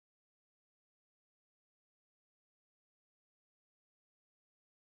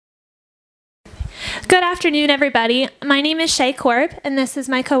Good afternoon, everybody. My name is Shay Korb, and this is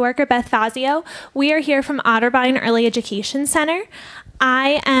my coworker, Beth Fazio. We are here from Otterbein Early Education Center.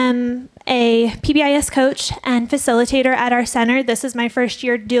 I am a PBIS coach and facilitator at our center. This is my first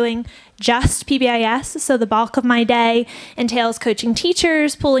year doing just PBIS, so the bulk of my day entails coaching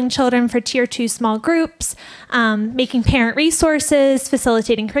teachers, pulling children for Tier 2 small groups, making parent resources,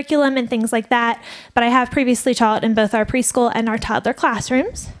 facilitating curriculum, and things like that. But I have previously taught in both our preschool and our toddler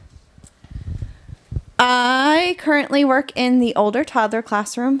classrooms. I currently work in the older toddler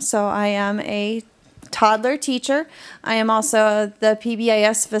classroom, so I am a toddler teacher. I am also the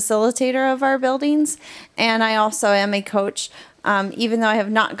PBIS facilitator of our buildings, and I also am a coach, even though I have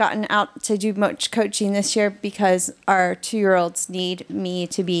not gotten out to do much coaching this year because our 2-year-olds need me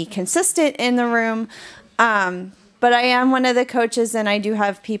to be consistent in the room. But I am one of the coaches, and I do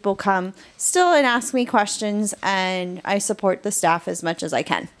have people come still and ask me questions, and I support the staff as much as I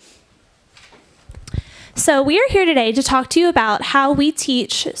can. So we are here today to talk to you about how we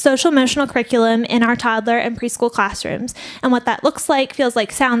teach social-emotional curriculum in our toddler and preschool classrooms and what that looks like, feels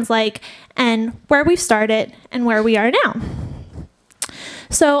like, sounds like, and where we've started and where we are now.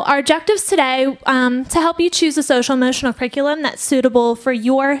 So our objectives today, to help you choose a social-emotional curriculum that's suitable for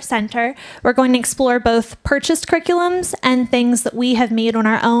your center, we're going to explore both purchased curriculums and things that we have made on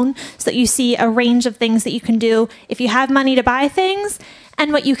our own so that you see a range of things that you can do if you have money to buy things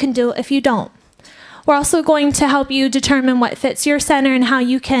and what you can do if you don't. We're also going to help you determine what fits your center and how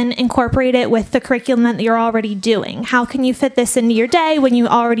you can incorporate it with the curriculum that you're already doing. How can you fit this into your day when you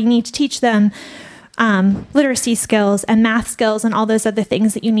already need to teach them literacy skills and math skills and all those other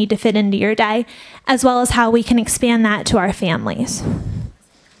things that you need to fit into your day, as well as how we can expand that to our families.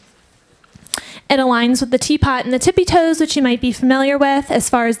 It aligns with the teapot and the tippy toes, which you might be familiar with as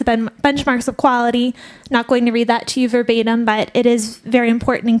far as the benchmarks of quality. Not going to read that to you verbatim, but it is very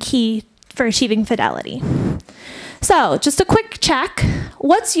important and key for achieving fidelity. So just a quick check.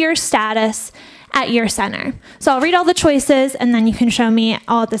 What's your status at your center? So I'll read all the choices and then you can show me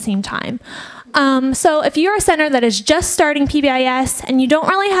all at the same time. So if you're a center that is just starting PBIS and you don't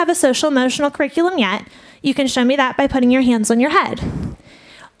really have a social-emotional curriculum yet, you can show me that by putting your hands on your head.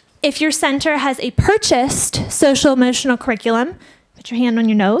 If your center has a purchased social-emotional curriculum, put your hand on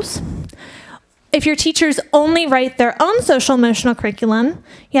your nose. If your teachers only write their own social-emotional curriculum,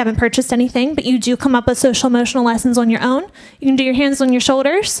 you haven't purchased anything, but you do come up with social-emotional lessons on your own, you can do your hands on your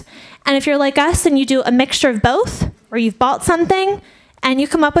shoulders. And if you're like us and you do a mixture of both, or you've bought something and you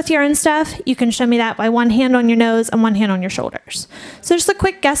come up with your own stuff, you can show me that by one hand on your nose and one hand on your shoulders. So just a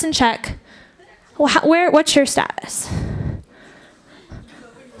quick guess and check. What's your status?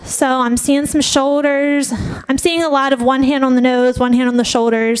 So I'm seeing some shoulders. I'm seeing a lot of one hand on the nose, one hand on the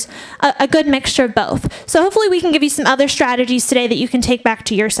shoulders, a good mixture of both. So hopefully we can give you some other strategies today that you can take back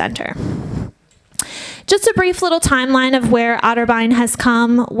to your center. Just a brief little timeline of where Otterbein has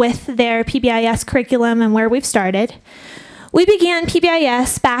come with their PBIS curriculum and where we've started. We began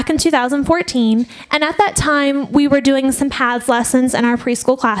PBIS back in 2014, and at that time, we were doing some PADS lessons in our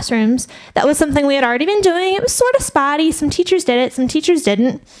preschool classrooms. That was something we had already been doing. It was sort of spotty. Some teachers did it, some teachers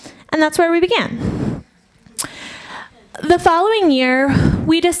didn't, and that's where we began. The following year,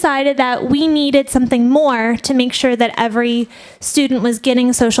 we decided that we needed something more to make sure that every student was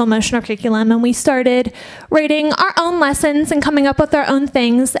getting social-emotional curriculum, and we started writing our own lessons and coming up with our own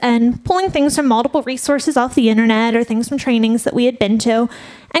things and pulling things from multiple resources off the internet or things from trainings that we had been to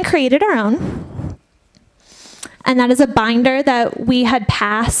and created our own. And that is a binder that we had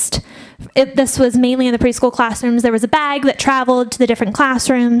passed. This was mainly in the preschool classrooms. There was a bag that traveled to the different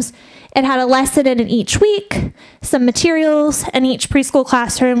classrooms. It had a lesson in it each week, some materials, and each preschool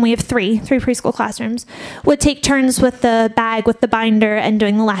classroom, we have three preschool classrooms, would take turns with the bag, with the binder, and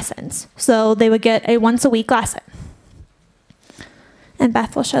doing the lessons. So they would get a once-a-week lesson. And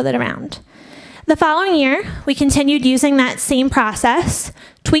Beth will show that around. The following year, we continued using that same process,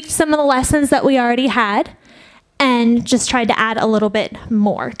 tweaked some of the lessons that we already had, and just tried to add a little bit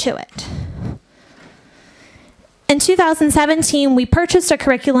more to it. In 2017, we purchased a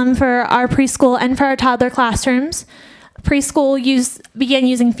curriculum for our preschool and for our toddler classrooms. Preschool began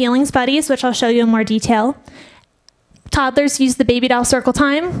using Feelings Buddies, which I'll show you in more detail. Toddlers used the Baby Doll Circle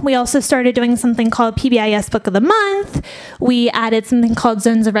Time. We also started doing something called PBIS Book of the Month. We added something called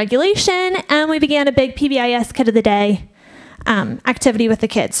Zones of Regulation, and we began a big PBIS Kid of the Day activity with the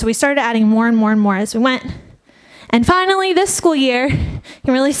kids. So we started adding more and more and more as we went. And finally, this school year, you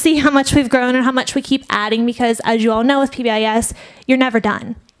can really see how much we've grown and how much we keep adding because, as you all know with PBIS, you're never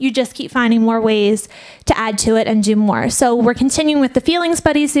done. You just keep finding more ways to add to it and do more. So we're continuing with the Feelings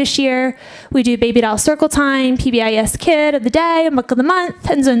Buddies this year. We do Baby Doll Circle Time, PBIS Kid of the Day, Book of the Month,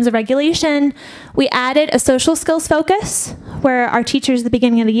 and Zones of Regulation. We added a social skills focus where our teachers at the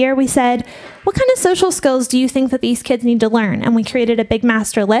beginning of the year, we said, what kind of social skills do you think that these kids need to learn? And we created a big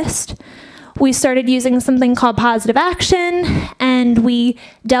master list. We started using something called positive action, and we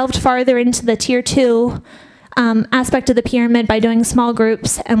delved farther into the tier 2 aspect of the pyramid by doing small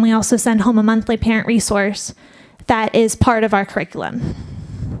groups, and we also send home a monthly parent resource that is part of our curriculum.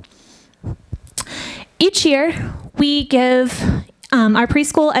 Each year, we give our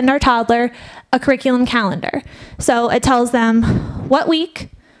preschool and our toddler a curriculum calendar. So it tells them what week,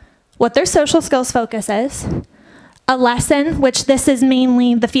 what their social skills focus is, a lesson, which this is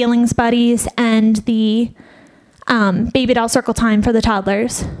mainly the Feelings Buddies and the Baby Doll Circle Time for the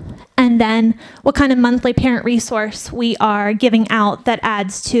toddlers, and then what kind of monthly parent resource we are giving out that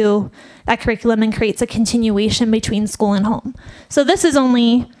adds to that curriculum and creates a continuation between school and home. So this is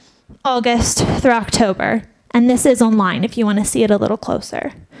only August through October, and this is online if you want to see it a little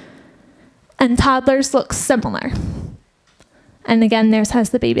closer. And toddlers look similar. And again, theirs has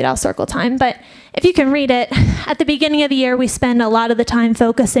the Baby Doll Circle Time. But if you can read it, at the beginning of the year, we spend a lot of the time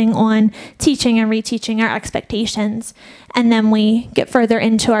focusing on teaching and reteaching our expectations. And then we get further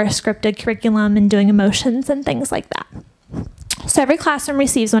into our scripted curriculum and doing emotions and things like that. So every classroom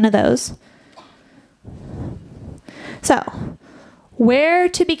receives one of those. So where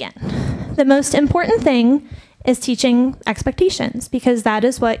to begin? The most important thing is teaching expectations, because that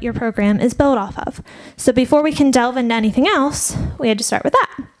is what your program is built off of. So before we can delve into anything else, we had to start with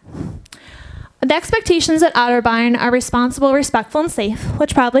that. The expectations at Otterbein are responsible, respectful, and safe,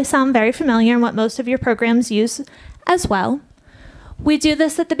 which probably sound very familiar and what most of your programs use as well. We do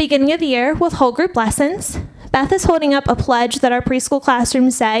this at the beginning of the year with whole group lessons. Beth is holding up a pledge that our preschool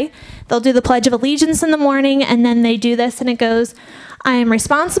classrooms say. They'll do the Pledge of Allegiance in the morning, and then they do this, and it goes, I am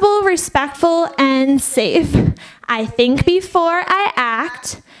responsible, respectful, and safe. I think before I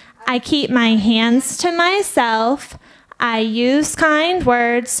act. I keep my hands to myself. I use kind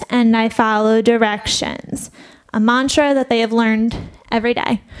words, and I follow directions. A mantra that they have learned every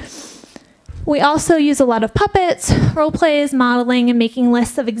day. We also use a lot of puppets, role plays, modeling, and making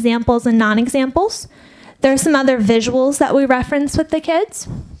lists of examples and non-examples. There are some other visuals that we reference with the kids.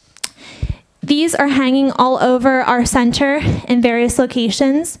 These are hanging all over our center in various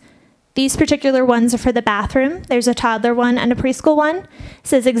locations. These particular ones are for the bathroom. There's a toddler one and a preschool one. It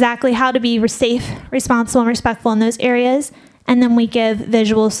says exactly how to be safe, responsible, and respectful in those areas. And then we give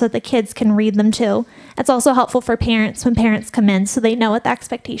visuals so the kids can read them too. It's also helpful for parents when parents come in so they know what the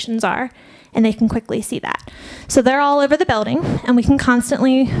expectations are and they can quickly see that. So they're all over the building and we can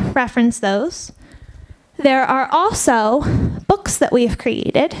constantly reference those. There are also books that we have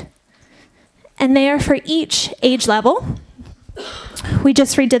created, and they are for each age level. We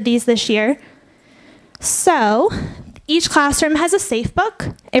just redid these this year. So each classroom has a safe book,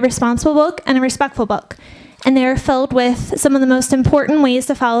 a responsible book, and a respectful book. And they are filled with some of the most important ways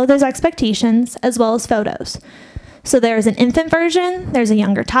to follow those expectations, as well as photos. So there's an infant version, there's a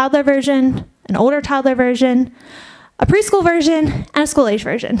younger toddler version, an older toddler version, a preschool version, and a school age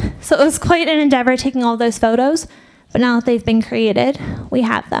version. So it was quite an endeavor taking all those photos, but now that they've been created, we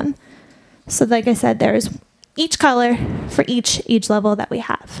have them. So like I said, there's each color for each age level that we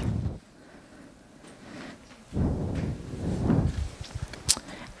have.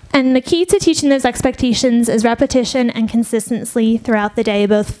 And the key to teaching those expectations is repetition and consistency throughout the day,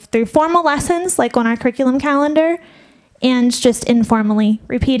 both through formal lessons, like on our curriculum calendar, and just informally,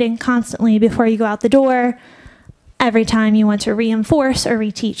 repeating constantly before you go out the door, every time you want to reinforce or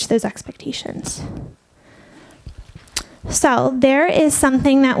reteach those expectations. So there is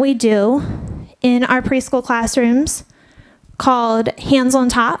something that we do in our preschool classrooms called Hands on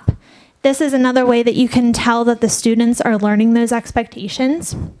Top. This is another way that you can tell that the students are learning those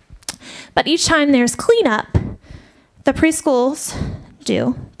expectations. But each time there's cleanup, the preschools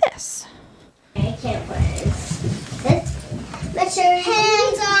do this. I can't wait. Put your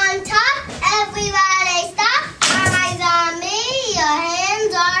hands on top, everybody stop. Eyes on me, your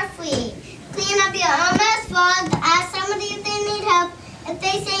hands are free. Clean up your own mess, ask somebody if they need help. If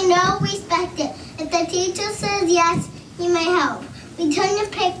they say no, respect it. If the teacher says yes, you may help. Return your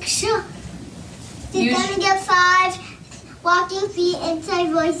picture. You're gonna get 5 walking feet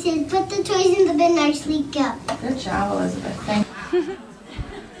inside voices. Put the toys in the bin nicely. Go. Good job, Elizabeth. Thank you.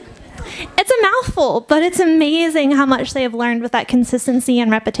 It's a mouthful, but it's amazing how much they have learned with that consistency and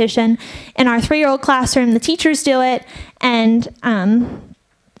repetition. In our 3-year-old classroom, the teachers do it, and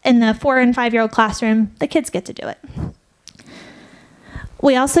in the 4- and 5-year-old classroom, the kids get to do it.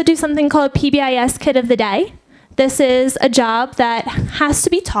 We also do something called PBIS Kid of the Day. This is a job that has to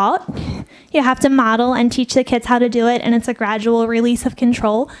be taught. You have to model and teach the kids how to do it, and it's a gradual release of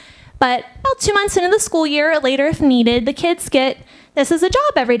control. But about 2 months into the school year, or later if needed, the kids get this as a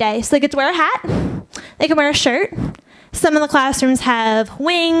job every day. So they get to wear a hat, they can wear a shirt. Some of the classrooms have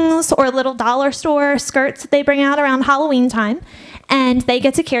wings or little dollar store skirts that they bring out around Halloween time, and they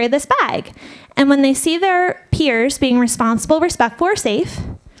get to carry this bag. And when they see their peers being responsible, respectful, or safe,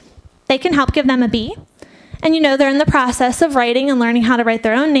 they can help give them a B. And they're in the process of writing and learning how to write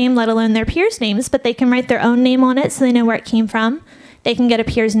their own name, let alone their peers' names, but they can write their own name on it so they know where it came from. They can get a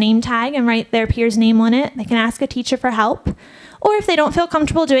peer's name tag and write their peer's name on it. They can ask a teacher for help. Or if they don't feel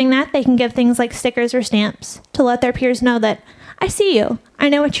comfortable doing that, they can give things like stickers or stamps to let their peers know that, I see you, I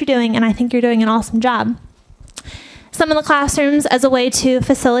know what you're doing, and I think you're doing an awesome job. Some of the classrooms, as a way to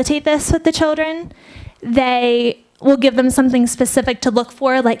facilitate this with the children, they will give them something specific to look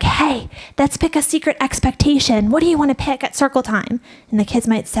for, like, hey, let's pick a secret expectation. What do you want to pick at circle time? And the kids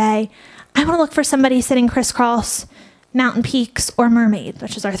might say, I want to look for somebody sitting crisscross, mountain peaks, or mermaids,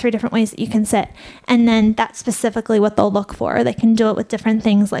 which is our 3 different ways that you can sit. And then that's specifically what they'll look for. They can do it with different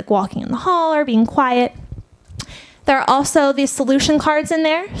things like walking in the hall or being quiet. There are also these solution cards in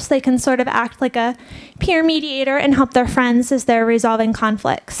there, so they can sort of act like a peer mediator and help their friends as they're resolving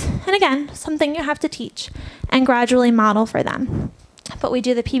conflicts. And again, something you have to teach and gradually model for them. But we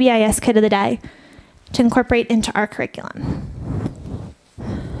do the PBIS Kid of the Day to incorporate into our curriculum.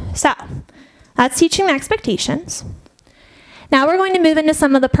 So that's teaching the expectations. Now we're going to move into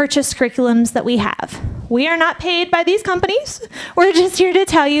some of the purchased curriculums that we have. We are not paid by these companies. We're just here to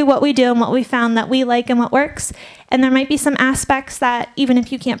tell you what we do and what we found that we like and what works. And there might be some aspects that, even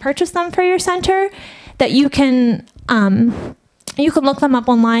if you can't purchase them for your center, that you can look them up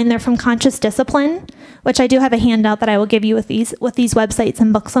online. They're from Conscious Discipline, which I do have a handout that I will give you with these websites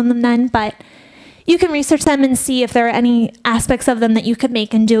and books on them then. But you can research them and see if there are any aspects of them that you could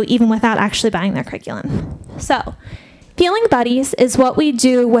make and do even without actually buying their curriculum. So, Feeling Buddies is what we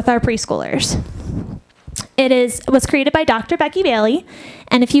do with our preschoolers. It was created by Dr. Becky Bailey,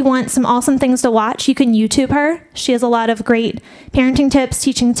 and if you want some awesome things to watch, you can YouTube her. She has a lot of great parenting tips,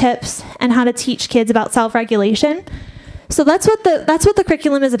 teaching tips, and how to teach kids about self-regulation. So that's what the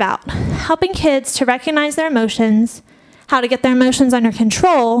curriculum is about, helping kids to recognize their emotions, how to get their emotions under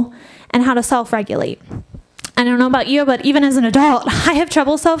control, and how to self-regulate. I don't know about you, but even as an adult, I have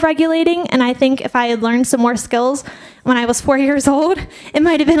trouble self-regulating, and I think if I had learned some more skills when I was 4 years old, it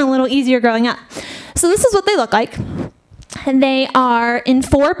might have been a little easier growing up. So this is what they look like. And they are in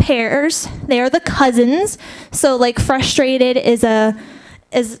 4 pairs. They are the cousins. So like frustrated is I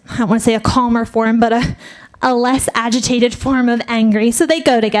don't want to say a calmer form, but a less agitated form of angry. So they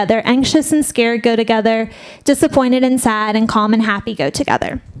go together. Anxious and scared go together. Disappointed and sad and calm and happy go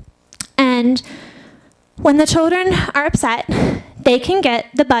together. And when the children are upset, they can get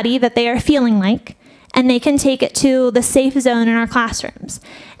the buddy that they are feeling like, and they can take it to the safe zone in our classrooms.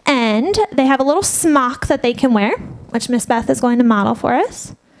 And they have a little smock that they can wear, which Miss Beth is going to model for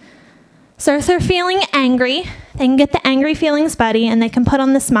us. So if they're feeling angry, they can get the Angry Feelings Buddy, and they can put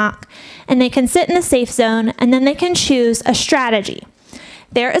on the smock, and they can sit in the safe zone, and then they can choose a strategy.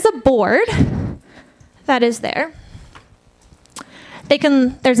 There is a board that is there.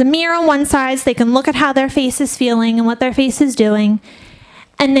 There's a mirror on one side, so they can look at how their face is feeling and what their face is doing,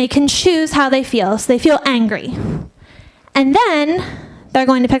 and they can choose how they feel. So they feel angry. And then they're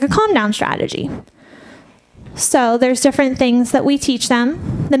going to pick a calm down strategy. So there's different things that we teach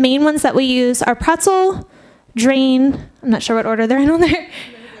them. The main ones that we use are pretzel, drain, I'm not sure what order they're in on there,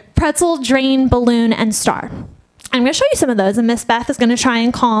 pretzel, drain, balloon, and star. I'm going to show you some of those, and Miss Beth is going to try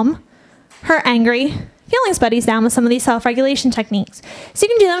and calm her angry feelings buddies down with some of these self-regulation techniques. So you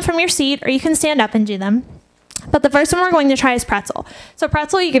can do them from your seat, or you can stand up and do them. But the first one we're going to try is pretzel. So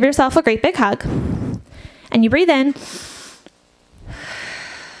pretzel, you give yourself a great big hug, and you breathe in,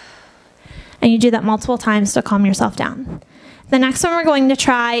 and you do that multiple times to calm yourself down. The next one we're going to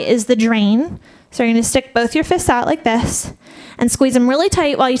try is the drain. So you're going to stick both your fists out like this, and squeeze them really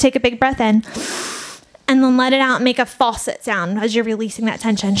tight while you take a big breath in, and then let it out and make a faucet sound as you're releasing that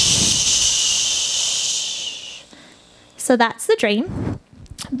tension. So that's the drain.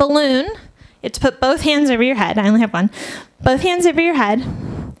 Balloon, you have to put both hands over your head. I only have one. Both hands over your head.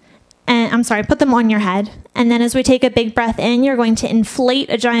 And put them on your head. And then as we take a big breath in, you're going to inflate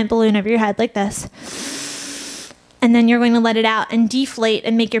a giant balloon over your head like this. And then you're going to let it out and deflate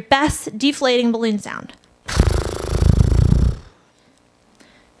and make your best deflating balloon sound.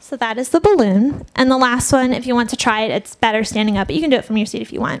 So that is the balloon. And the last one, if you want to try it, it's better standing up, but you can do it from your seat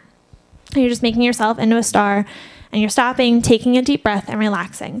if you want. You're just making yourself into a star, And you're stopping, taking a deep breath, and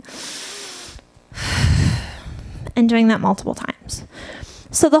relaxing. And doing that multiple times.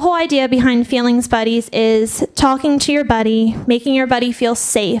 So the whole idea behind Feelings Buddies is talking to your buddy, making your buddy feel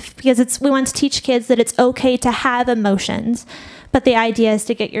safe, because we want to teach kids that it's okay to have emotions, but the idea is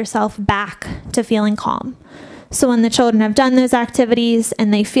to get yourself back to feeling calm. So when the children have done those activities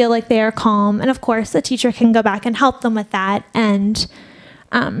and they feel like they are calm, and of course the teacher can go back and help them with that and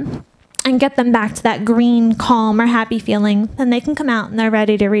get them back to that green, calm, or happy feeling, then they can come out and they're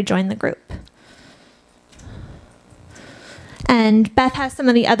ready to rejoin the group. And Beth has some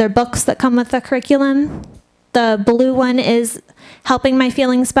of the other books that come with the curriculum. The blue one is Helping My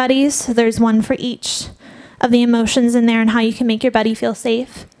Feelings Buddies. So there's one for each of the emotions in there and how you can make your buddy feel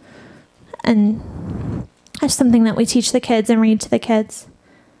safe. And that's something that we teach the kids and read to the kids.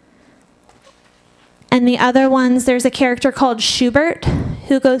 And the other ones, there's a character called Schubert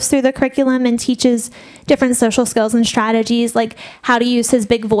who goes through the curriculum and teaches different social skills and strategies, like how to use his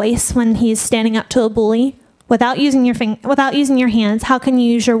big voice when he's standing up to a bully. Without using your hands, how can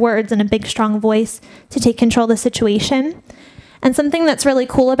you use your words and a big, strong voice to take control of the situation? And something that's really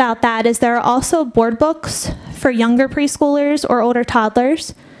cool about that is there are also board books for younger preschoolers or older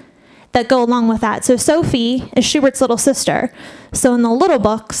toddlers that go along with that. So Sophie is Schubert's little sister. So in the little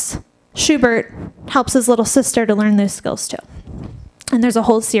books, Schubert helps his little sister to learn those skills too. And there's a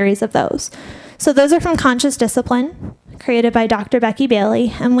whole series of those. So those are from Conscious Discipline, created by Dr. Becky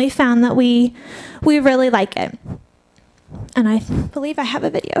Bailey, and we found that we really like it. And I believe I have a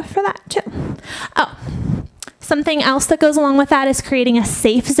video for that too. Oh, something else that goes along with that is creating a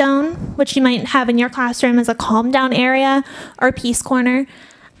safe zone, which you might have in your classroom as a calm down area or peace corner.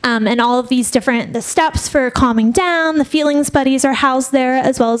 And all of these the steps for calming down, the Feelings Buddies are housed there,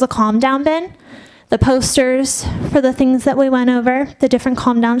 as well as a calm down bin. The posters for the things that we went over, the different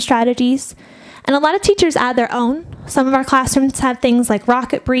calm down strategies. And a lot of teachers add their own. Some of our classrooms have things like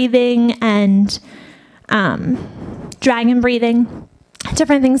rocket breathing and dragon breathing,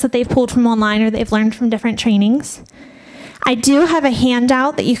 different things that they've pulled from online or they've learned from different trainings. I do have a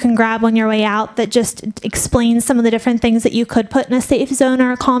handout that you can grab on your way out that just explains some of the different things that you could put in a safe zone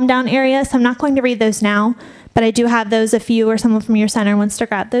or a calm down area. So I'm not going to read those now, but I do have those if you or someone from your center wants to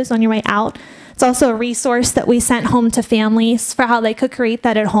grab those on your way out. It's also a resource that we sent home to families for how they could create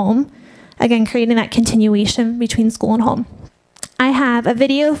that at home. Again, creating that continuation between school and home. I have a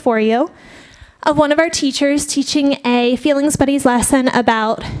video for you of one of our teachers teaching a Feelings Buddies lesson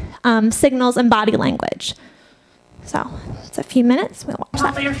about signals and body language. So it's a few minutes. We'll watch that.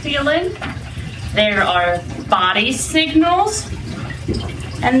 How they're feeling. There are body signals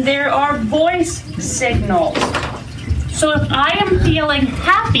and there are voice signals. So if I am feeling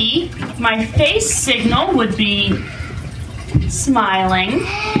happy, my face signal would be smiling.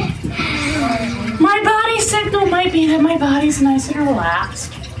 My body signal might be that my body's nice and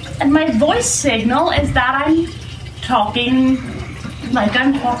relaxed. And my voice signal is that I'm talking like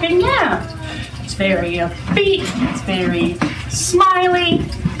I'm talking now. It's very upbeat, it's very smiley,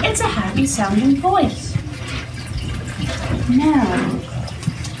 it's a happy sounding voice. Now,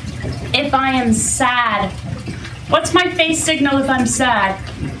 if I am sad, what's my face signal if I'm sad?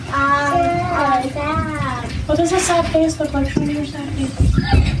 Sad. What does a sad face look like? Show me your sad face.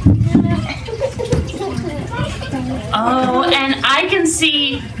 Oh, and I can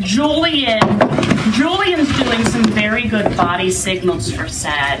see Julian. Julian's doing some very good body signals for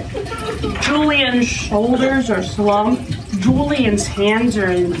sad. Julian's shoulders are slumped. Julian's hands are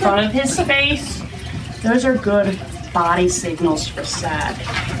in front of his face. Those are good body signals for sad.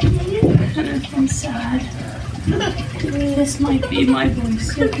 And if I'm sad, this might be my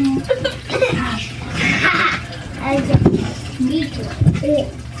voice signal.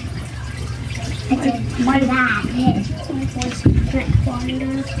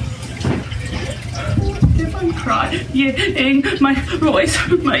 If I'm crying, my voice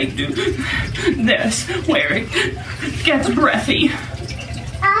might do this, where it gets breathy.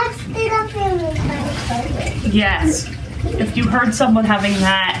 Yes. If you heard someone having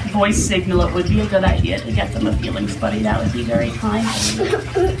that voice signal, it would be a good idea to get them a Feelings Buddy. That would be very kind.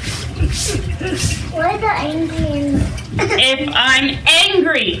 What is the angry? If I'm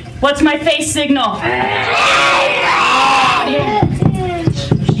angry, what's my face signal?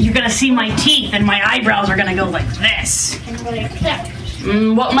 You're gonna see my teeth and my eyebrows are gonna go like this.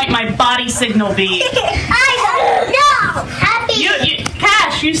 What might my body signal be? I don't know. Happy.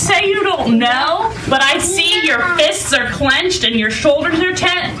 Cash, you say you don't know, but I see your fists are clenched and your shoulders are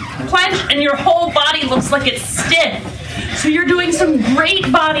clenched and your whole body looks like it's stiff. So you're doing some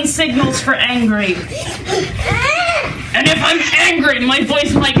great body signals for angry. And if I'm angry, my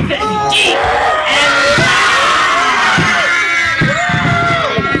voice might get deep and loud.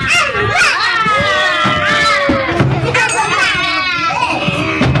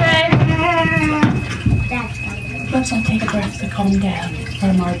 let's all take a breath to calm down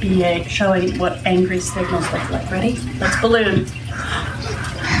from our BA showing what angry signals look like. Ready? Let's balloon.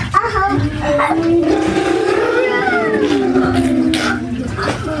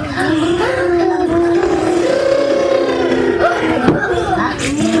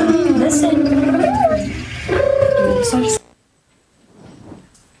 Listen.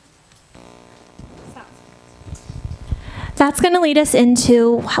 That's going to lead us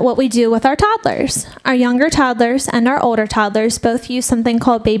into what we do with our toddlers. Our younger toddlers and our older toddlers both use something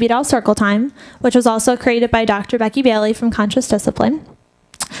called Baby Doll Circle Time, which was also created by Dr. Becky Bailey from Conscious Discipline.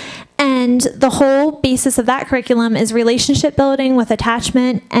 And the whole basis of that curriculum is relationship building with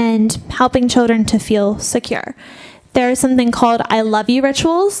attachment and helping children to feel secure. There is something called I love you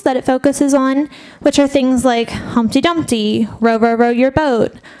rituals that it focuses on, which are things like Humpty Dumpty, row, row, row your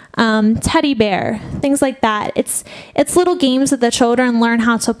boat, teddy bear, things like that. It's little games that the children learn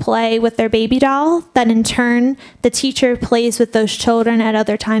how to play with their baby doll that in turn the teacher plays with those children at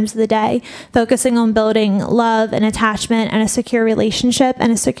other times of the day, focusing on building love and attachment and a secure relationship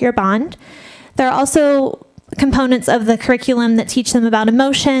and a secure bond. There are also components of the curriculum that teach them about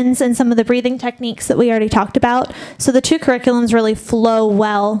emotions and some of the breathing techniques that we already talked about. So the two curriculums really flow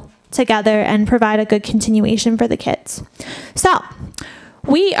well together and provide a good continuation for the kids. So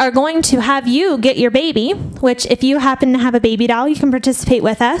we are going to have you get your baby, which if you happen to have a baby doll, you can participate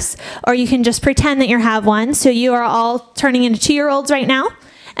with us, or you can just pretend that you have one. So you are all turning into 2-year-olds right now,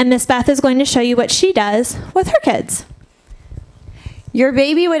 and Miss Beth is going to show you what she does with her kids. Your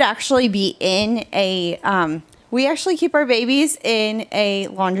baby would actually be in a, we actually keep our babies in a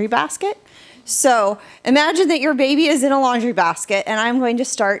laundry basket. So imagine that your baby is in a laundry basket, and I'm going to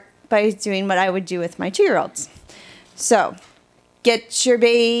start by doing what I would do with my 2-year-olds. So get your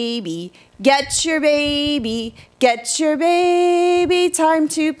baby, get your baby, get your baby, time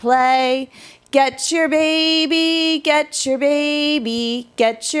to play. Get your baby, get your baby,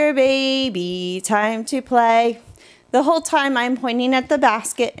 get your baby, time to play. The whole time I'm pointing at the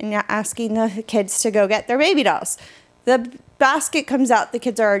basket and asking the kids to go get their baby dolls. The basket comes out, the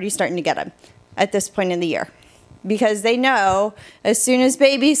kids are already starting to get them at this point in the year, because they know as soon as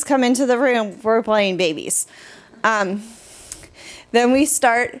babies come into the room, we're playing babies. Then we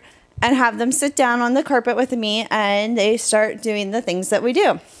start and have them sit down on the carpet with me, and they start doing the things that we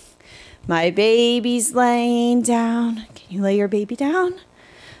do. My baby's laying down. Can you lay your baby down?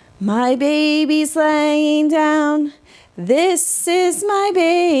 My baby's laying down. This is my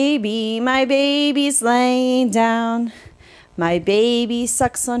baby's laying down. My baby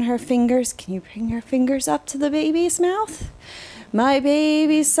sucks on her fingers. Can you bring your fingers up to the baby's mouth? My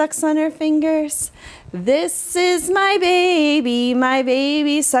baby sucks on her fingers. This is my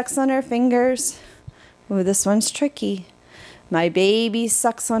baby sucks on her fingers. Oh, this one's tricky. My baby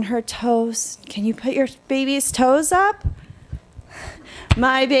sucks on her toes. Can you put your baby's toes up?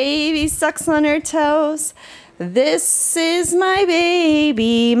 My baby sucks on her toes. This is my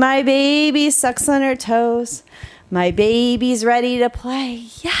baby sucks on her toes. My baby's ready to play.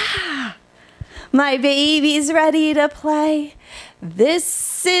 Yeah! My baby's ready to play.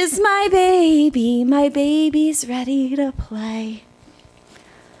 This is my baby's ready to play.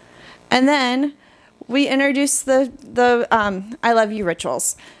 And then we introduce the I love you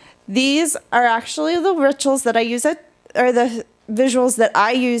rituals. These are actually the rituals that I use or the visuals that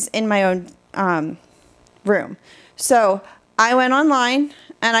I use in my own room. So I went online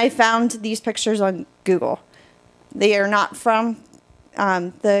and I found these pictures on Google. They are not from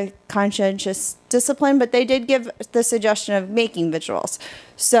the Conscious Discipline, but they did give the suggestion of making visuals.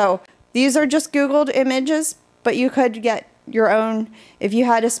 So these are just Googled images, but you could get your own. If you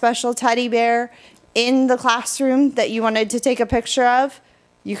had a special teddy bear in the classroom that you wanted to take a picture of,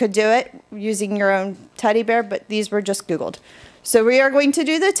 you could do it using your own teddy bear, but these were just Googled. So we are going to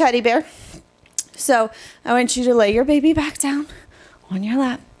do the teddy bear. So I want you to lay your baby back down on your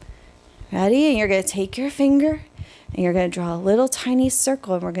lap. Ready? And you're going to take your finger and you're going to draw a little tiny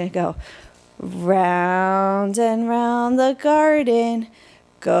circle, and we're going to go round and round the garden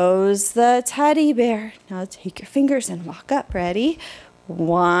goes the teddy bear. Now take your fingers and walk up. Ready?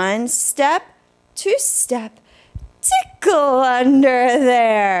 1 step, 2 step, tickle under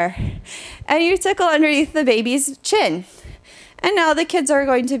there. And you tickle underneath the baby's chin. And now the kids are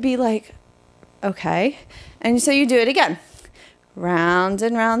going to be like, okay. And so you do it again. Round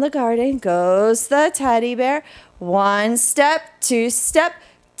and round the garden goes the teddy bear. 1 step, 2 step,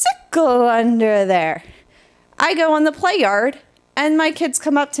 tickle under there. I go on the play yard and my kids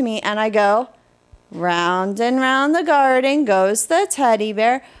come up to me and I go, round and round the garden goes the teddy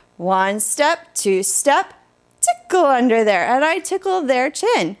bear. 1 step, 2 step, tickle under there, and I tickle their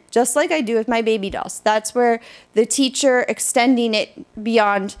chin, just like I do with my baby dolls. That's where the teacher extending it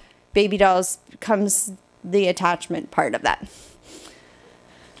beyond baby dolls comes the attachment part of that.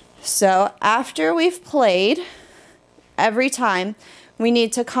 So after we've played, every time we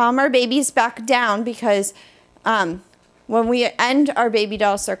need to calm our babies back down, because when we end our baby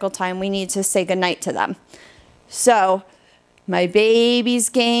doll circle time, we need to say goodnight to them. So my baby's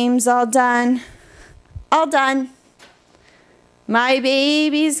game's all done. All done. My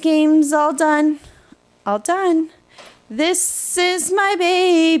baby's game's all done. All done. This is my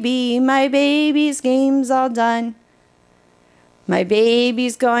baby's game's all done. My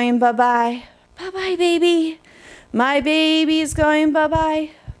baby's going bye-bye. Bye-bye, baby. My baby's going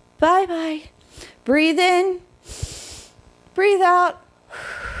bye-bye. Bye-bye. Breathe in. Breathe out.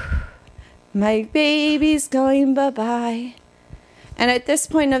 My baby's going bye-bye. And at this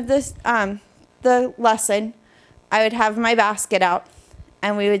point of this, the lesson, I would have my basket out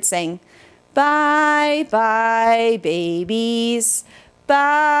and we would sing, bye, bye, babies.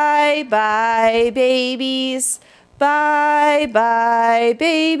 Bye, bye, babies. Bye, bye,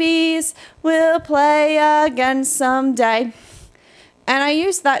 babies. We'll play again someday. And I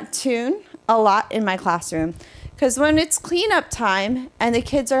use that tune a lot in my classroom, because when it's cleanup time and the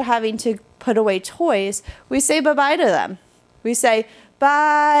kids are having to put away toys, we say bye-bye to them. We say,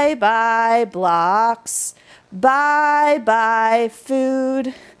 bye-bye blocks, bye-bye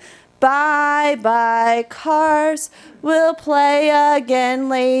food, bye-bye cars, we'll play again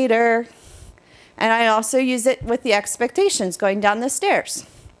later. And I also use it with the expectations going down the stairs.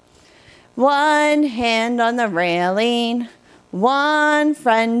 One hand on the railing, one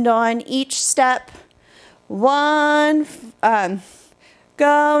friend on each step, one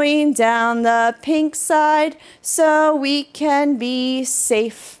going down the pink side so we can be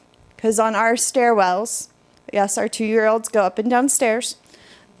safe. Because on our stairwells, yes, our 2-year-olds go up and down stairs.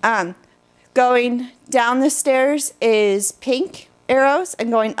 Going down the stairs is pink arrows,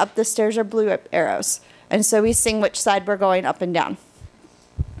 and going up the stairs are blue arrows. And so we sing which side we're going up and down.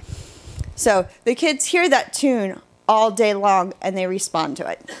 So the kids hear that tune all day long and they respond to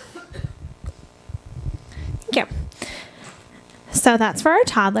it. Thank you. So that's for our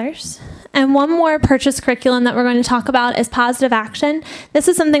toddlers. And one more purchase curriculum that we're going to talk about is positive action. This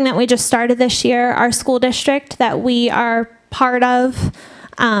is something that we just started this year. Our school district that we are part of,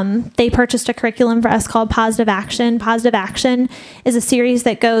 they purchased a curriculum for us called Positive Action. Positive Action is a series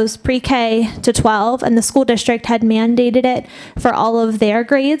that goes pre-K to 12, and the school district had mandated it for all of their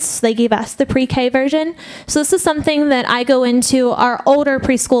grades. So they gave us the pre-K version. So this is something that I go into our older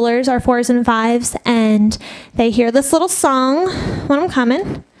preschoolers, our 4s and 5s, and they hear this little song when I'm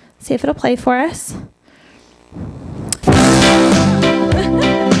coming. See if it'll play for us.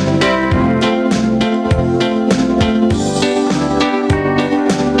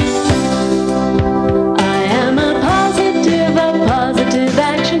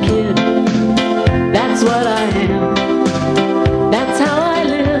 That's what I am. That's how I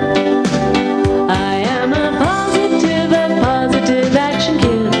live. I am a positive action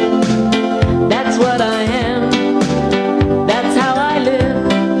kid. That's what I am. That's how I live.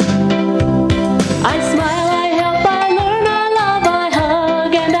 I smile, I help, I learn, I love, I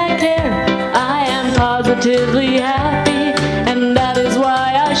hug, and I care. I am positively happy, and that is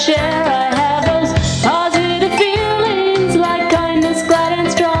why I share. I have those positive feelings, like kindness, glad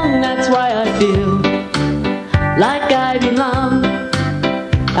and strong. That's why I feel like I belong.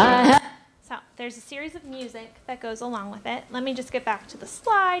 So there's a series of music that goes along with it. Let me just get back to the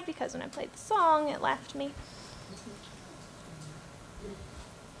slide, because when I played the song, it left me.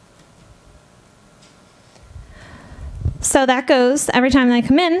 So that goes every time I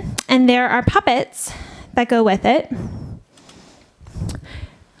come in, and there are puppets that go with it.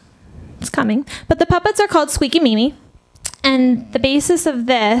 It's coming. But the puppets are called Squeaky Mimi, and the basis of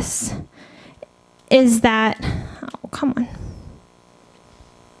this is that, oh, come on.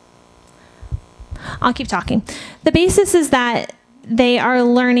 I'll keep talking. The basis is that they are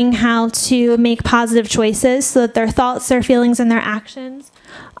learning how to make positive choices so that their thoughts, their feelings, and their actions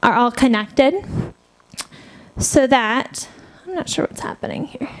are all connected. So that, I'm not sure what's happening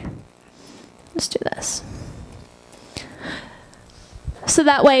here. Let's do this. So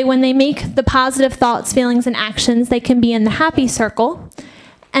that way, when they make the positive thoughts, feelings, and actions, they can be in the happy circle.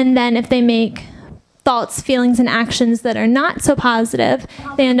 And then if they make thoughts, feelings, and actions that are not so positive,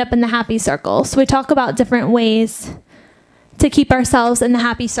 they end up in the happy circle. So we talk about different ways to keep ourselves in the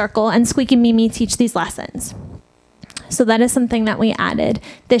happy circle, and Squeaky Mimi teach these lessons. So that is something that we added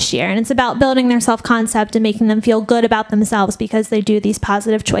this year. And it's about building their self-concept and making them feel good about themselves because they do these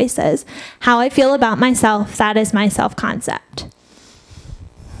positive choices. How I feel about myself, that is my self-concept.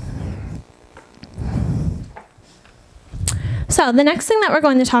 So the next thing that we're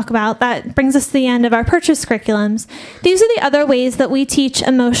going to talk about, that brings us to the end of our purchase curriculums. These are the other ways that we teach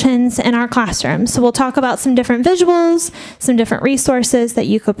emotions in our classroom. So we'll talk about some different visuals, some different resources that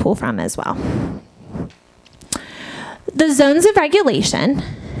you could pull from as well. The zones of regulation.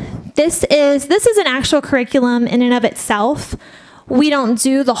 This is an actual curriculum in and of itself. We don't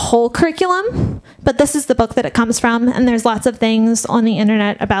do the whole curriculum, but this is the book that it comes from, and there's lots of things on the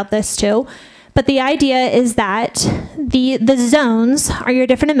internet about this too. But the idea is that the zones are your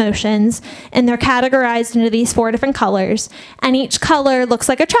different emotions, and they're categorized into these 4 different colors, and each color looks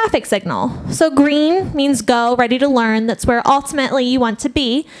like a traffic signal. So green means go, ready to learn. That's where ultimately you want to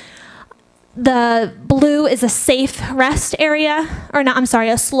be. The blue is a safe rest area,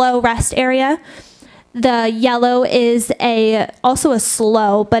 a slow rest area. The yellow is also a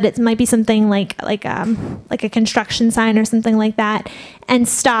slow, but it might be something like a construction sign or something like that. And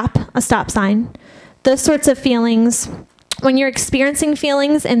stop, a stop sign. Those sorts of feelings. When you're experiencing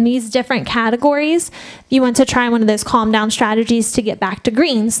feelings in these different categories, you want to try one of those calm down strategies to get back to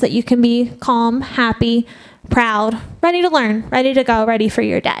green so that you can be calm, happy, proud, ready to learn, ready to go, ready for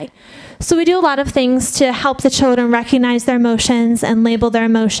your day. So we do a lot of things to help the children recognize their emotions and label their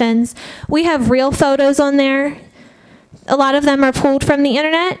emotions. We have real photos on there. A lot of them are pulled from the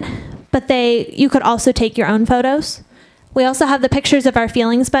internet, but you could also take your own photos. We also have the pictures of our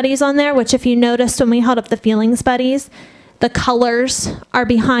feelings buddies on there, which if you noticed when we held up the feelings buddies, the colors are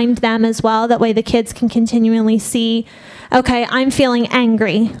behind them as well. That way the kids can continually see, okay, I'm feeling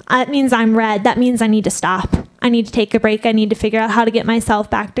angry. That means I'm red. That means I need to stop. I need to take a break. I need to figure out how to get myself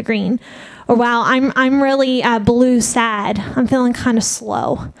back to green. Or wow, I'm really blue sad. I'm feeling kind of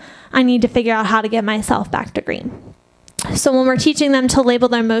slow. I need to figure out how to get myself back to green. So when we're teaching them to label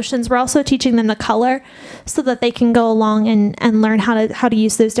their emotions, we're also teaching them the color so that they can go along and learn how to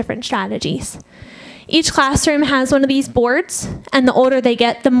use those different strategies. Each classroom has one of these boards, and the older they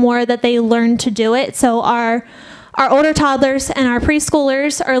get, the more that they learn to do it. So our older toddlers and our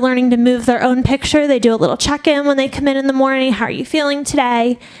preschoolers are learning to move their own picture. They do a little check-in when they come in the morning. How are you feeling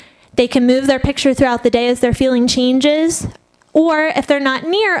today? They can move their picture throughout the day as their feeling changes. Or if they're not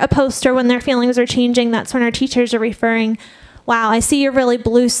near a poster when their feelings are changing, that's when our teachers are referring, wow, I see you're really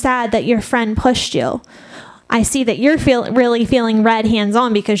blue sad that your friend pushed you. I see that you're really feeling red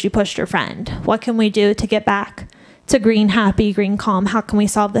hands-on because you pushed your friend. What can we do to get back to green happy, green calm? How can we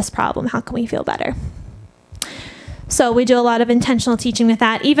solve this problem? How can we feel better? So we do a lot of intentional teaching with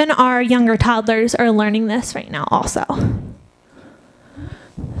that. Even our younger toddlers are learning this right now also.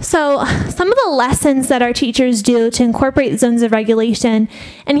 So some of the lessons that our teachers do to incorporate zones of regulation,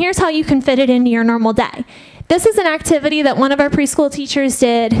 and here's how you can fit it into your normal day. This is an activity that one of our preschool teachers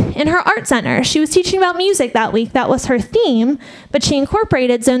did in her art center. She was teaching about music that week. That was her theme, but she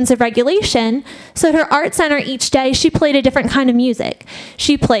incorporated zones of regulation. So at her art center each day, she played a different kind of music.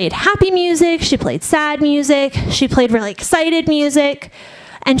 She played happy music, she played sad music, she played really excited music,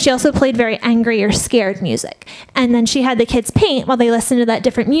 and she also played very angry or scared music. And then she had the kids paint while they listened to that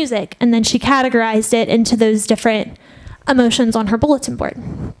different music, and then she categorized it into those different emotions on her bulletin board.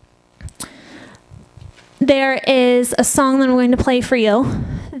 There is a song that I'm going to play for you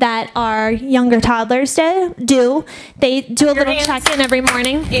that our younger toddlers do. They do a little check-in every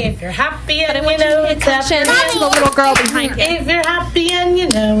morning. If you're happy and you know it's attention to the little girl behind you. If you're happy and you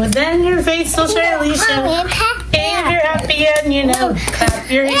know it, then your face will surely show. If you're happy and you know it, clap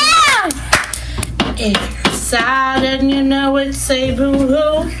your hands. If you're sad and you know it, say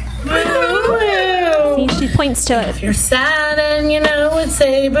boo-hoo, boo-hoo. See, she points to it. If you're sad and you know it,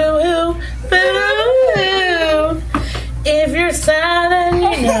 say boo-hoo, boo-hoo. If you're sad and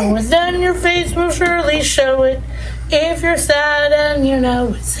you know it, then your face will surely show it. If you're sad and you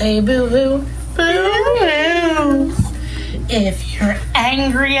know it, say boo-hoo, boo-hoo. If you're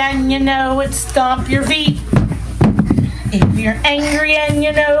angry and you know it, stomp your feet. If you're angry and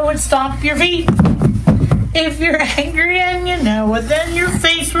you know it, stomp your feet. If you're angry and you know it, then your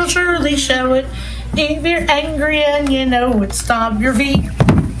face will surely show it. If you're angry and you know it, stomp your feet.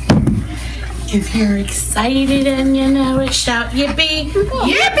 If you're excited and you know it, shout yippee,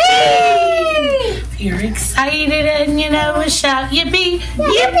 yippee! If you're excited and you know it, shout yippee,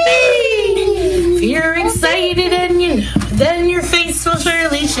 yippee! If you're excited and you know it, then your face will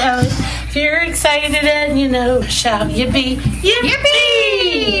surely show it. If you're excited and you know it, shout yippee,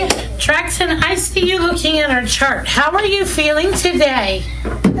 yippee! Traxton, I see you looking at our chart. How are you feeling today?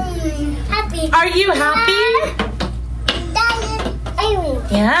 Happy. Are you happy? Angry.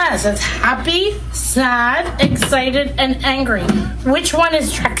 Yes, it's happy, sad, excited, and angry. Which one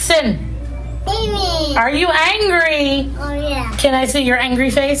is Trexon? Angry. Are you angry? Oh, yeah. Can I see your angry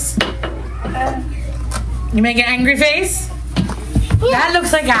face? You make an angry face? That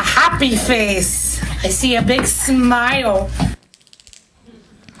looks like a happy face. I see a big smile.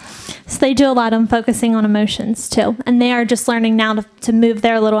 So they do a lot on focusing on emotions too, and they are just learning now to move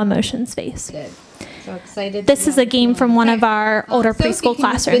their little emotion space. Good. So excited. This is a game from one of our older Sophie, preschool can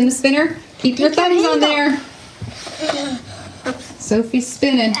you spin the classrooms. spinner. Keep your thumbs on there. Sophie's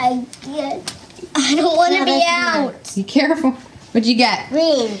spinning. I don't want to be out. Be careful. What'd you get?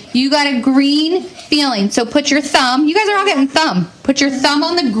 Green. You got a green feeling. So put your thumb. You guys are all getting thumb. Put your thumb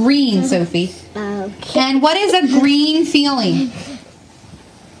on the green, Sophie. Okay. And what is a green feeling?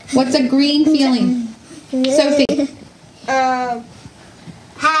 What's a green feeling? Sophie.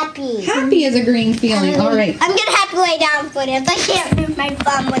 Happy. Happy is a green feeling. All right. I'm gonna have to lay down for this. I can't move my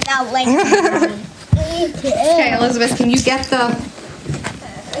thumb without laying down. Okay, Elizabeth, can you get the...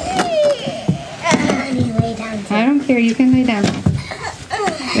 I need to lay down. I don't care. You can lay down.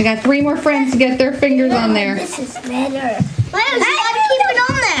 We got 3 more friends to get their fingers on there. This is better. Why don't you keep it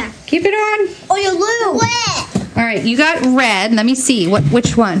on there? Keep it on. Oh, you lose. Wet. All right, you got red. Let me see.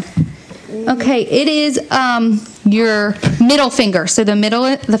 Which one? Okay, it is your middle finger. So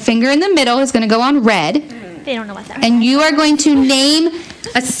the finger in the middle is going to go on red. They don't know what that is. And you are going to name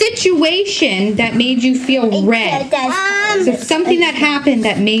a situation that made you feel red. So something that happened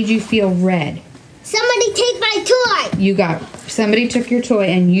that made you feel red. Somebody take my toy. You got somebody took your toy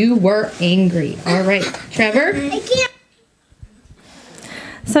and you were angry. All right, Trevor. I can't.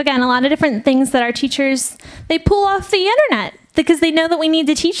 So again, a lot of different things that our teachers, they pull off the internet because they know that we need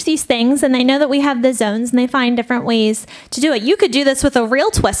to teach these things and they know that we have the zones and they find different ways to do it. You could do this with a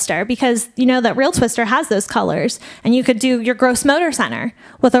real twister because you know that real twister has those colors, and you could do your gross motor center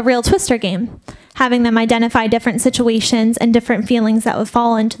with a real twister game, having them identify different situations and different feelings that would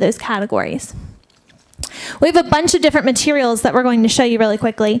fall into those categories. We have a bunch of different materials that we're going to show you really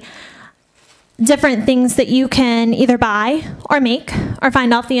quickly. Different things that you can either buy or make or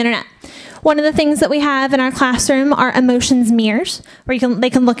find off the internet. One of the things that we have in our classroom are emotions mirrors, where they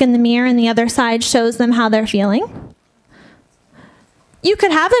can look in the mirror and the other side shows them how they're feeling. You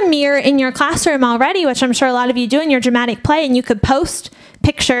could have a mirror in your classroom already, which I'm sure a lot of you do in your dramatic play, and you could post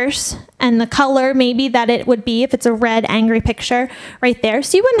pictures and the color maybe that it would be if it's a red angry picture right there.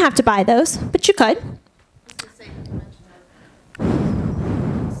 So you wouldn't have to buy those, but you could.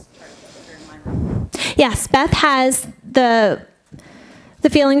 Yes, Beth has the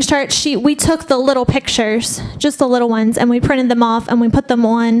feelings chart sheet. We took the little pictures, just the little ones, and we printed them off and we put them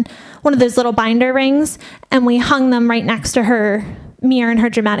on one of those little binder rings and we hung them right next to her mirror in her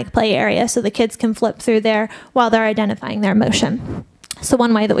dramatic play area so the kids can flip through there while they're identifying their emotion. So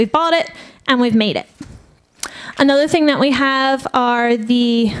one way that we've bought it and we've made it. Another thing that we have are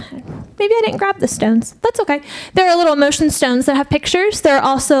maybe I didn't grab the stones. That's okay. There are little emotion stones that have pictures. There are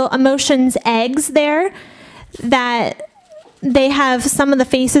also emotions eggs there that they have some of the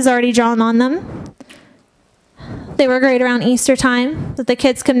faces already drawn on them. They were great around Easter time that the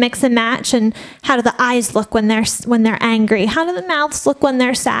kids could mix and match. And how do the eyes look when they're angry? How do the mouths look when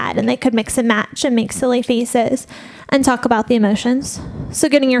they're sad? And they could mix and match and make silly faces and talk about the emotions. So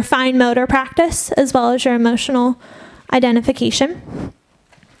getting your fine motor practice as well as your emotional identification.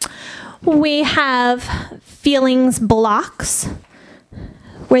 We have feelings blocks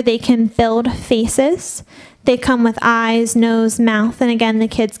where they can build faces. They come with eyes, nose, mouth, and again, the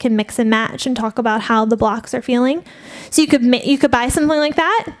kids can mix and match and talk about how the blocks are feeling. So you could buy something like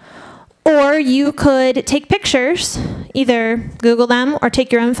that, or you could take pictures, either Google them or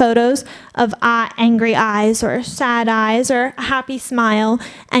take your own photos of angry eyes or sad eyes or a happy smile,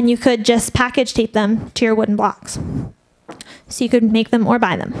 and you could just package tape them to your wooden blocks. So you could make them or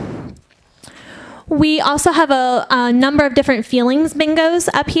buy them. We also have a number of different feelings bingos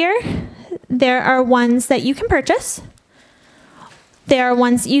up here. There are ones that you can purchase. There are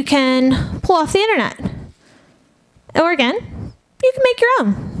ones you can pull off the internet. Or again, you can make your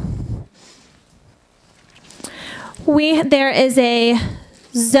own. There is a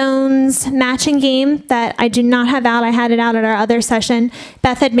zones matching game that I do not have out. I had it out at our other session.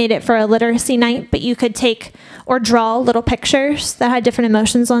 Beth had made it for a literacy night, but you could take or draw little pictures that had different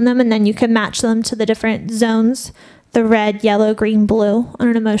emotions on them, and then you could match them to the different zones. The red, yellow, green, blue on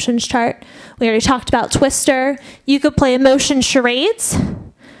an emotions chart. We already talked about Twister. You could play emotion charades.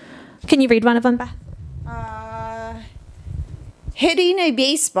 Can you read one of them, Beth? Hitting a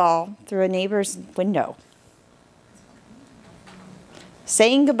baseball through a neighbor's window.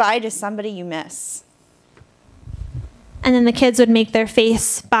 Saying goodbye to somebody you miss. And then the kids would make their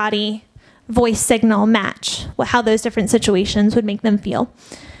face, body, voice signal match how those different situations would make them feel.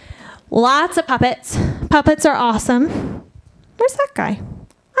 Lots of puppets. Puppets are awesome. Where's that guy?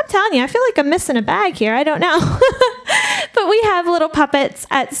 I'm telling you, I feel like I'm missing a bag here. I don't know. But we have little puppets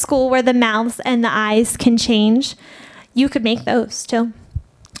at school where the mouths and the eyes can change. You could make those too.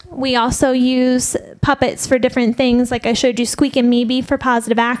 We also use puppets for different things. Like I showed you Squeak and Maybe for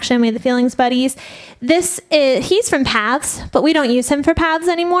positive action. We have the Feelings Buddies. He's from Paths, but we don't use him for Paths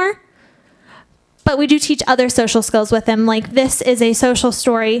anymore. But we do teach other social skills with him. Like this is a social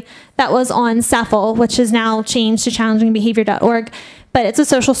story that was on Cephal, which is now changed to challengingbehavior.org. But it's a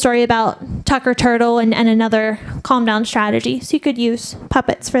social story about Tucker Turtle and another calm down strategy. So you could use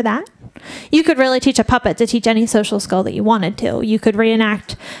puppets for that. You could really teach a puppet to teach any social skill that you wanted to. You could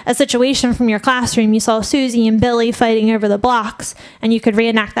reenact a situation from your classroom. You saw Susie and Billy fighting over the blocks, and you could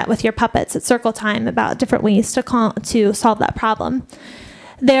reenact that with your puppets at circle time about different ways to solve that problem.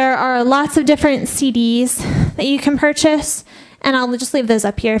 There are lots of different CDs that you can purchase, and I'll just leave those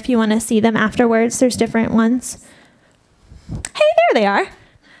up here if you want to see them afterwards. There's different ones. Hey, there they are.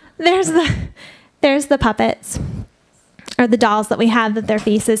 There's the puppets, or the dolls that we have that their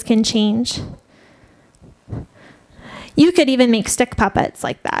faces can change. You could even make stick puppets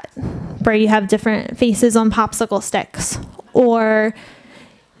like that, where you have different faces on popsicle sticks. Or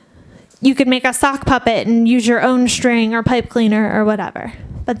you could make a sock puppet and use your own string or pipe cleaner or whatever.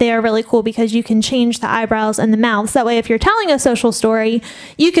 But they are really cool because you can change the eyebrows and the mouths. That way, if you're telling a social story,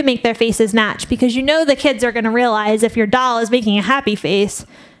 you can make their faces match, because you know the kids are going to realize if your doll is making a happy face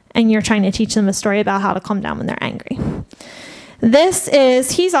and you're trying to teach them a story about how to calm down when they're angry.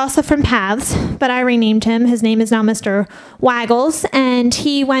 He's also from Paths, but I renamed him. His name is now Mr. Waggles, and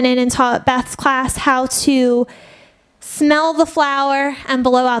he went in and taught Beth's class how to smell the flower and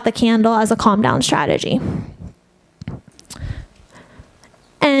blow out the candle as a calm down strategy.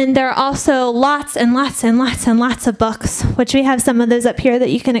 And there are also lots and lots and lots and lots of books, which we have some of those up here that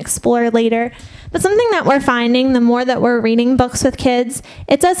you can explore later. But something that we're finding, the more that we're reading books with kids,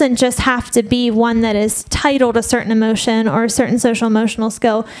 it doesn't just have to be one that is titled a certain emotion or a certain social emotional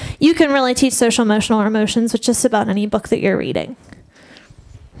skill. You can really teach social emotional emotions with just about any book that you're reading.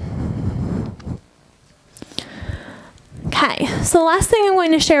 Okay, so the last thing I'm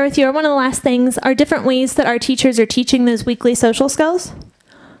going to share with you, or one of the last things, are different ways that our teachers are teaching those weekly social skills.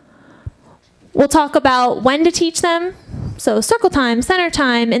 We'll talk about when to teach them, so circle time, center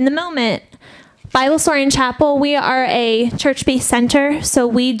time, in the moment. Bible Story in Chapel, we are a church-based center, so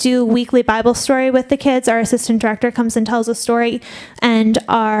we do weekly Bible story with the kids. Our assistant director comes and tells a story, and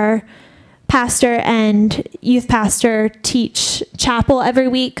our pastor and youth pastor teach chapel every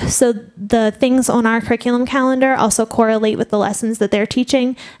week, so the things on our curriculum calendar also correlate with the lessons that they're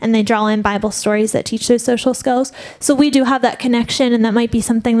teaching, and they draw in Bible stories that teach those social skills. So we do have that connection, and that might be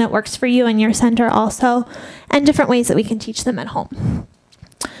something that works for you and your center also, and different ways that we can teach them at home.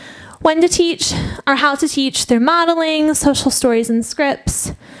 When to teach, or how to teach, through modeling, social stories and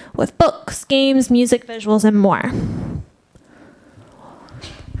scripts, with books, games, music, visuals, and more.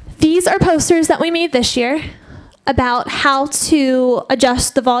 These are posters that we made this year about how to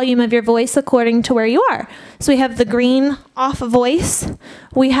adjust the volume of your voice according to where you are. So we have the green off voice,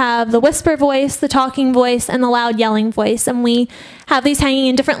 we have the whisper voice, the talking voice, and the loud yelling voice. And we have these hanging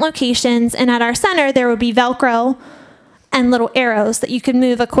in different locations, and at our center there would be Velcro and little arrows that you could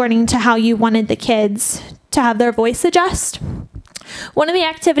move according to how you wanted the kids to have their voice adjust. One of the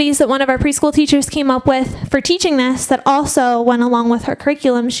activities that one of our preschool teachers came up with for teaching this, that also went along with her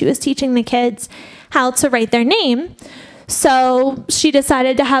curriculum, she was teaching the kids how to write their name. So she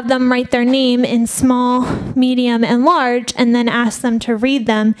decided to have them write their name in small, medium, and large, and then ask them to read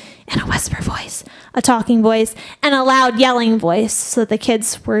them in a whisper voice, a talking voice, and a loud yelling voice, so that the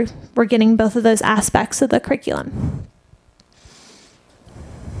kids were getting both of those aspects of the curriculum.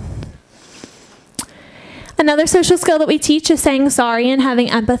 Another social skill that we teach is saying sorry and having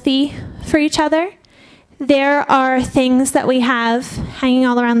empathy for each other. There are things that we have hanging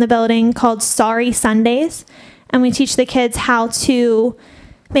all around the building called Sorry Sundays, and we teach the kids how to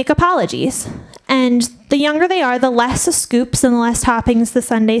make apologies. And the younger they are, the less scoops and the less toppings the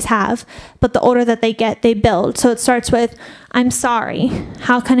sundaes have, but the older that they get, they build. So it starts with, I'm sorry,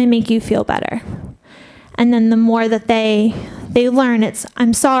 how can I make you feel better? And then the more that they learn, it's,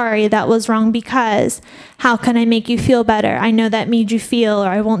 I'm sorry, that was wrong because, how can I make you feel better? I know that made you feel, or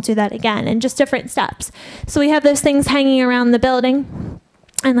I won't do that again, and just different steps. So we have those things hanging around the building.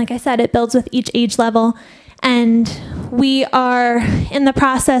 And like I said, it builds with each age level. And we are in the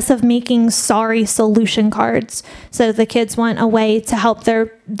process of making sorry solution cards. So the kids want a way to help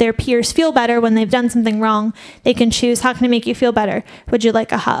their peers feel better when they've done something wrong. They can choose, how can I make you feel better? Would you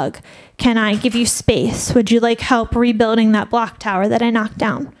like a hug? Can I give you space? Would you like help rebuilding that block tower that I knocked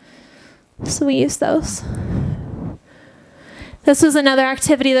down? So we use those. This was another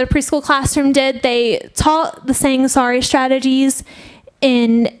activity that a preschool classroom did. They taught the saying sorry strategies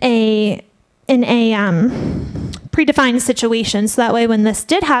in a predefined situation. So that way when this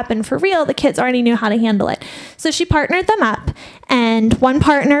did happen for real, the kids already knew how to handle it. So she partnered them up, and one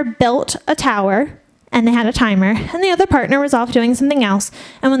partner built a tower and they had a timer, and the other partner was off doing something else.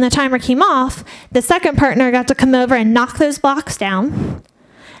 And when the timer came off, the second partner got to come over and knock those blocks down.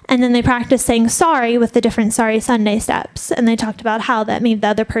 And then they practiced saying sorry with the different Sorry Sunday steps. And they talked about how that made the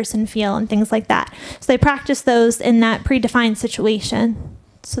other person feel and things like that. So they practiced those in that predefined situation.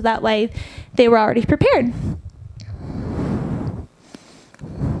 So that way they were already prepared.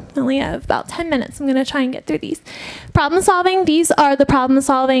 I only have about 10 minutes. I'm going to try and get through these. Problem solving. These are the problem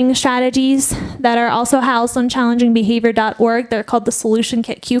solving strategies that are also housed on challengingbehavior.org. They're called the Solution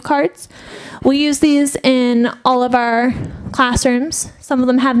Kit cue cards. We use these in all of our classrooms. Some of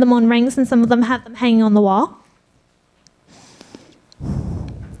them have them on rings and some of them have them hanging on the wall.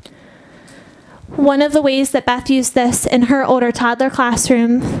 One of the ways that Beth used this in her older toddler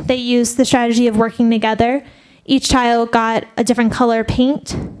classroom, they used the strategy of working together. Each child got a different color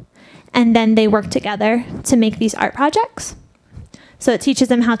paint, and then they worked together to make these art projects. So it teaches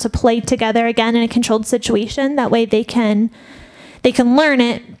them how to play together again in a controlled situation. That way they can learn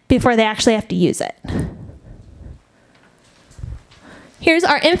it before they actually have to use it. Here's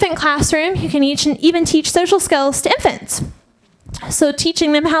our infant classroom. You can even teach social skills to infants. So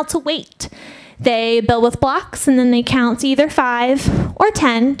teaching them how to wait. They build with blocks and then they count either 5 or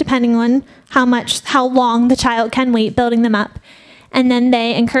 10, depending on how long the child can wait, building them up. And then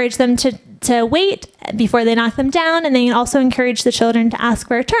they encourage them to wait before they knock them down, and they also encourage the children to ask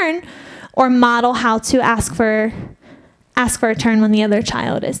for a turn or model how to ask for a turn when the other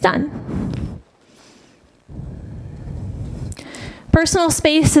child is done. Personal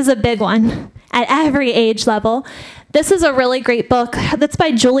space is a big one at every age level. This is a really great book that's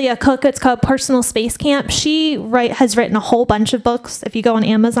by Julia Cook. It's called Personal Space Camp. She has written a whole bunch of books. If you go on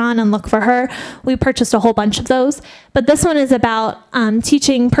Amazon and look for her, we purchased a whole bunch of those. But this one is about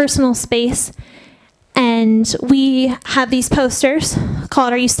teaching personal space. And we have these posters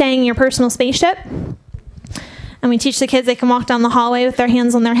called, Are You Staying in Your Personal Spaceship? And we teach the kids they can walk down the hallway with their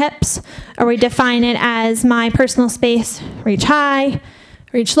hands on their hips. Or we define it as my personal space, reach high,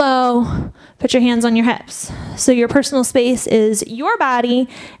 reach low, put your hands on your hips. So your personal space is your body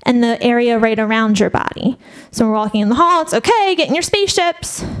and the area right around your body. So we're walking in the hall, it's okay, get in your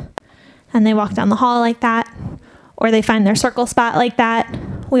spaceships. And they walk down the hall like that. Or they find their circle spot like that.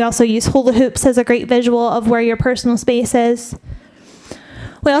 We also use hula hoops as a great visual of where your personal space is.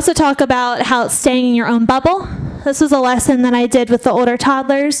 We also talk about how it's staying in your own bubble. This was a lesson that I did with the older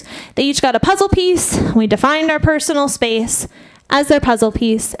toddlers. They each got a puzzle piece. We defined our personal space as their puzzle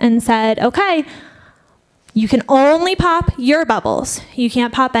piece and said, okay, you can only pop your bubbles. You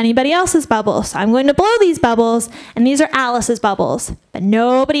can't pop anybody else's bubbles. So I'm going to blow these bubbles, and these are Alice's bubbles, but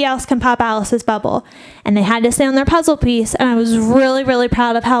nobody else can pop Alice's bubble. And they had to stay on their puzzle piece, and I was really, really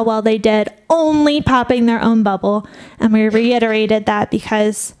proud of how well they did, only popping their own bubble. And we reiterated that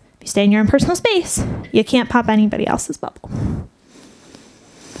because if you stay in your own personal space, you can't pop anybody else's bubble.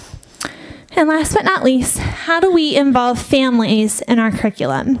 And last but not least, how do we involve families in our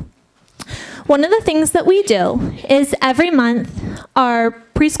curriculum? One of the things that we do is every month our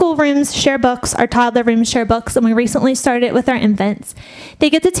preschool rooms share books, our toddler rooms share books, and we recently started with our infants. They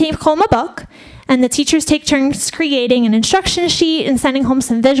get to take home a book, and the teachers take turns creating an instruction sheet and sending home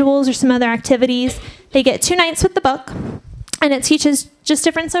some visuals or some other activities. They get 2 nights with the book, and it teaches just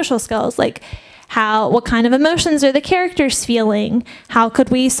different social skills, like what kind of emotions are the characters feeling? How could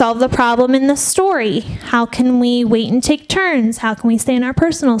we solve the problem in the story? How can we wait and take turns? How can we stay in our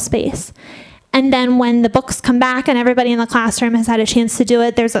personal space? And then when the books come back and everybody in the classroom has had a chance to do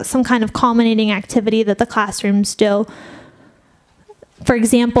it, there's some kind of culminating activity that the classrooms do. For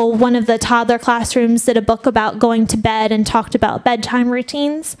example, one of the toddler classrooms did a book about going to bed and talked about bedtime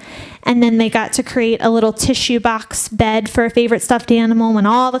routines. And then they got to create a little tissue box bed for a favorite stuffed animal. When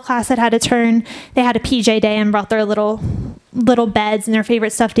all the class had a turn, they had a PJ day and brought their little beds and their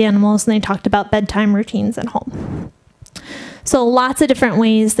favorite stuffed animals, and they talked about bedtime routines at home. So lots of different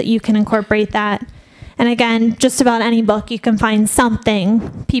ways that you can incorporate that. And again, just about any book, you can find something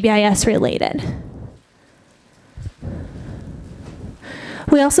PBIS related.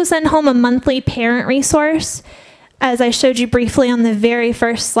 We also send home a monthly parent resource. as I showed you briefly on the very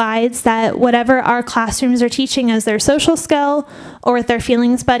first slides, that whatever our classrooms are teaching as their social skill or with their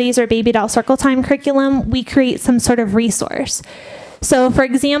feelings buddies or baby doll circle time curriculum, we create some sort of resource. So for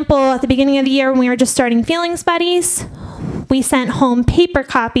example, at the beginning of the year when we were just starting feelings buddies, we sent home paper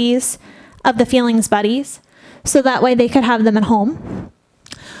copies of the feelings buddies so that way they could have them at home.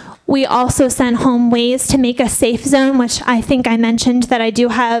 We also sent home ways to make a safe zone, which I think I mentioned that I do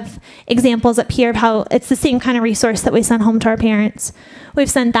have examples up here of how it's the same kind of resource that we sent home to our parents. We've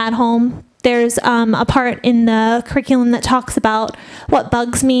sent that home. There's a part in the curriculum that talks about what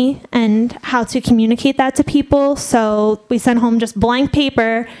bugs me and how to communicate that to people. So we sent home just blank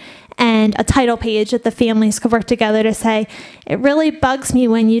paper and a title page that the families could work together to say, it really bugs me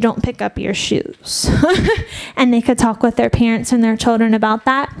when you don't pick up your shoes. And they could talk with their parents and their children about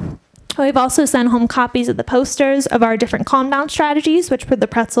that. We've also sent home copies of the posters of our different calm down strategies, which were the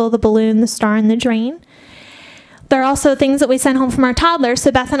pretzel, the balloon, the star, and the drain. There are also things that we send home from our toddlers.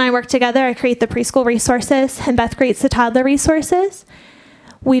 So Beth and I work together. I create the preschool resources, and Beth creates the toddler resources.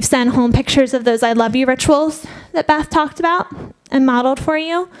 We've sent home pictures of those I love you rituals that Beth talked about and modeled for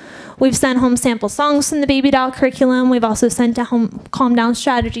you. We've sent home sample songs from the baby doll curriculum. We've also sent home calm down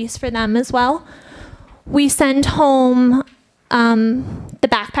strategies for them as well. We send home the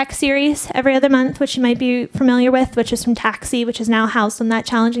backpack series every other month, which you might be familiar with, which is from Taxi, which is now housed on that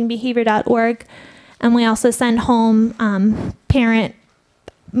challengingbehavior.org. And we also send home parent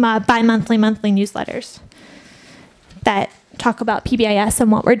bi-monthly, monthly newsletters that talk about PBIS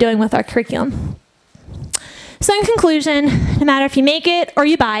and what we're doing with our curriculum. So in conclusion, no matter if you make it or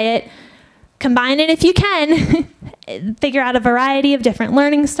you buy it, combine it if you can. Figure out a variety of different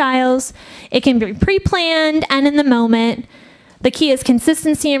learning styles. It can be pre-planned and in the moment. The key is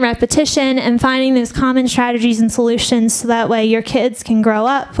consistency and repetition and finding those common strategies and solutions so that way your kids can grow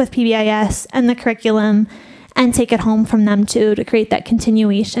up with PBIS and the curriculum and take it home from them too to create that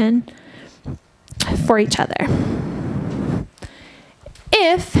continuation for each other.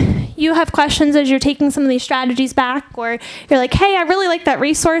 If you have questions as you're taking some of these strategies back, or you're like, hey, I really like that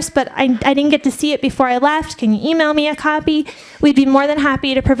resource, but I didn't get to see it before I left, can you email me a copy? We'd be more than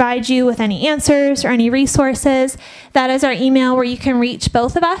happy to provide you with any answers or any resources. That is our email where you can reach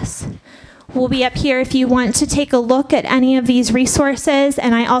both of us. We'll be up here if you want to take a look at any of these resources,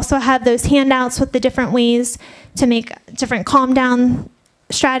 and I also have those handouts with the different ways to make different calm down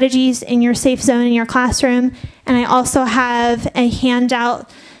strategies in your safe zone in your classroom. And I also have a handout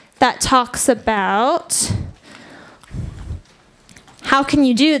that talks about how can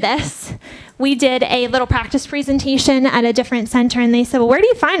you do this. We did a little practice presentation at a different center, and they said, well, where do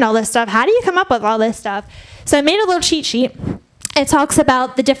you find all this stuff? How do you come up with all this stuff? So I made a little cheat sheet. It talks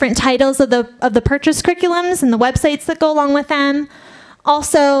about the different titles of the purchase curriculums and the websites that go along with them.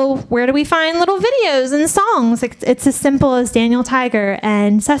 Also, where do we find little videos and songs? It's as simple as Daniel Tiger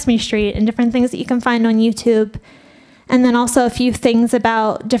and Sesame Street and different things that you can find on YouTube. And then also a few things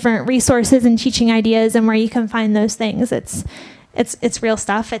about different resources and teaching ideas and where you can find those things. It's real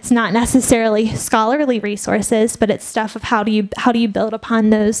stuff. It's not necessarily scholarly resources, but it's stuff of how do you build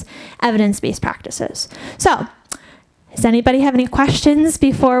upon those evidence-based practices. So, does anybody have any questions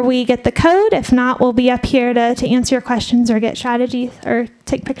before we get the code? If not, we'll be up here to answer your questions or get strategies or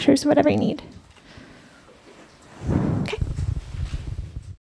take pictures, whatever you need.